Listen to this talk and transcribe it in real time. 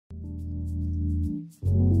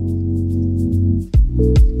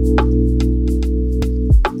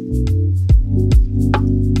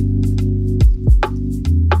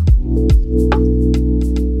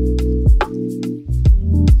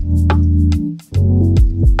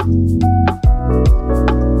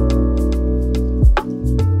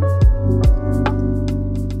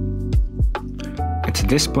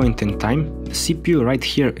this point in time, the CPU right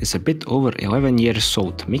here is a bit over 11 years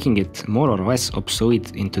old, making it more or less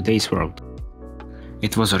obsolete in today's world.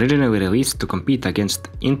 It was originally released to compete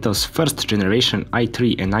against Intel's first generation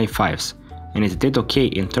i3 and i5s, and it did okay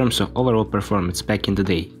in terms of overall performance back in the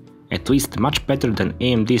day, at least much better than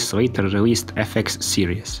AMD's later released FX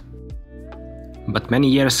series. But many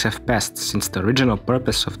years have passed since the original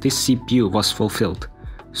purpose of this CPU was fulfilled,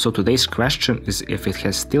 so today's question is if it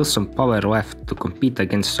has still some power left to compete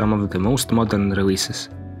against some of the most modern releases,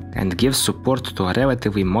 and give support to a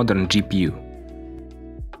relatively modern GPU.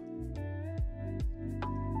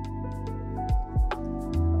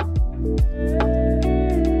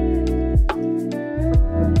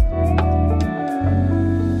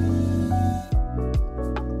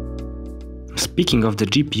 Speaking of the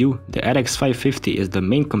GPU, the RX 550 is the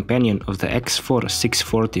main companion of the X4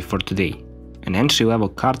 640 for today, an entry-level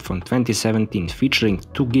card from 2017 featuring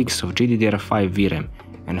 2 GB of GDDR5 VRAM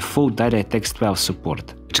and full DirectX 12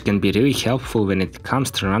 support, which can be really helpful when it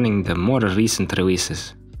comes to running the more recent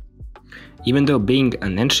releases. Even though being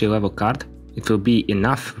an entry-level card, it will be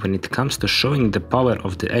enough when it comes to showing the power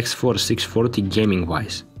of the X4 640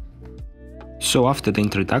 gaming-wise. So after the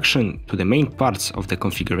introduction to the main parts of the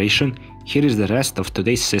configuration, here is the rest of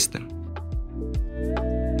today's system.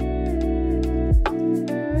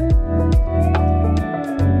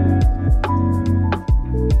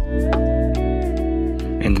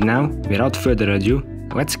 And now, without further ado,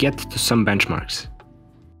 let's get to some benchmarks.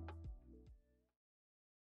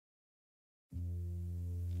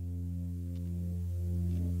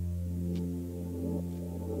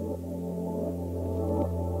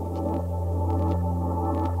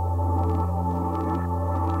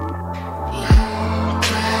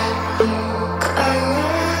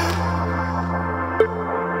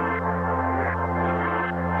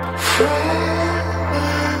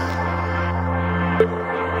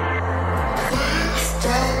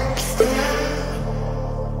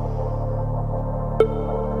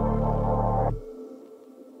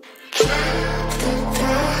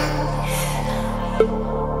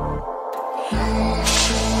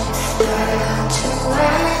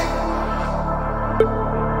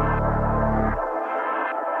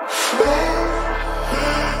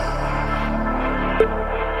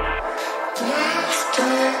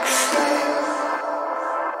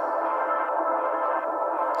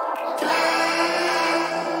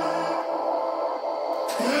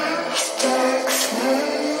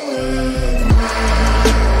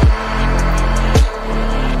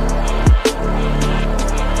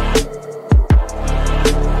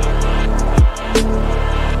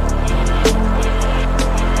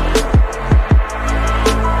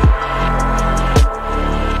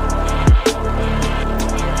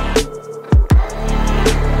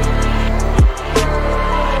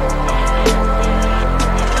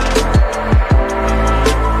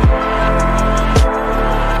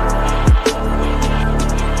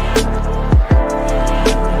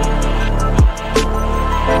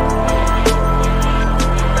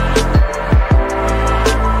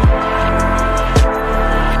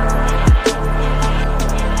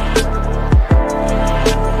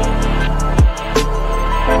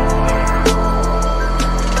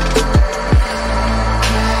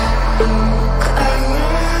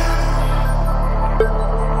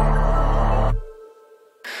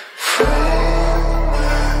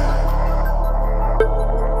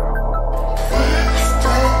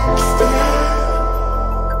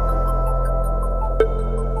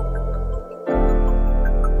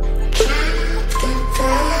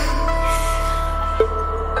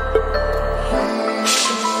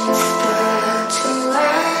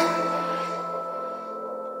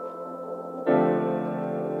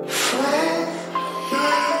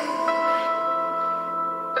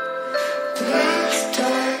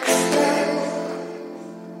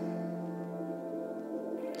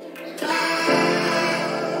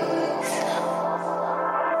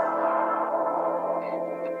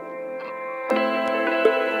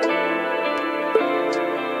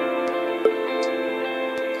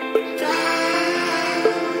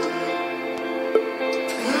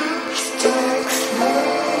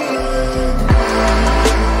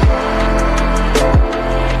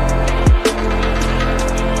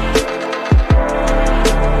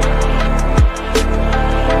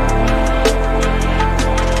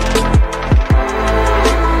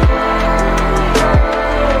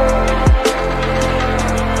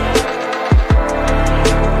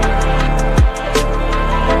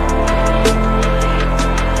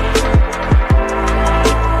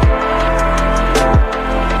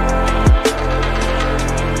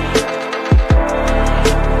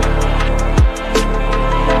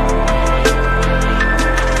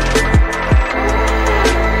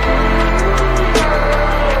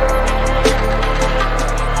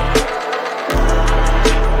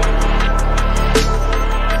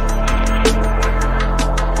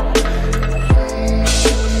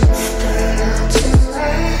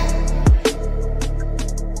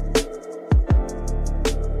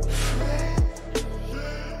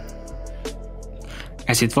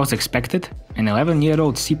 As it was expected, an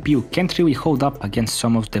 11-year-old CPU can't really hold up against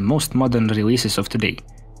some of the most modern releases of today,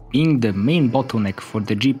 being the main bottleneck for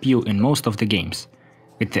the GPU in most of the games,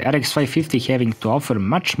 with the RX 550 having to offer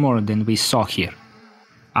much more than we saw here.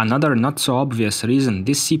 Another not so obvious reason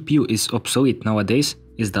this CPU is obsolete nowadays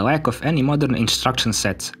is the lack of any modern instruction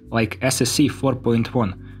sets like SSC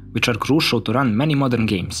 4.1, which are crucial to run many modern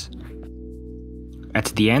games. At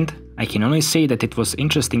the end, I can only say that it was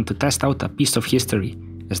interesting to test out a piece of history,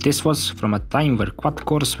 as this was from a time where quad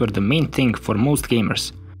cores were the main thing for most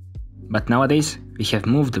gamers. But nowadays, we have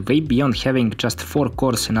moved way beyond having just 4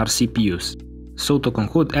 cores in our CPUs. So to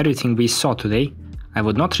conclude everything we saw today, I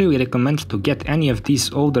would not really recommend to get any of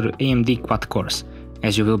these older AMD quad cores,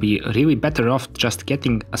 as you will be really better off just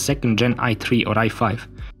getting a 2nd gen i3 or i5.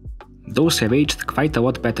 Those have aged quite a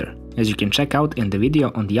lot better, as you can check out in the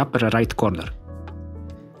video on the upper right corner.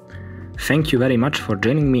 Thank you very much for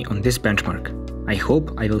joining me on this benchmark. I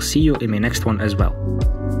hope I will see you in my next one as well.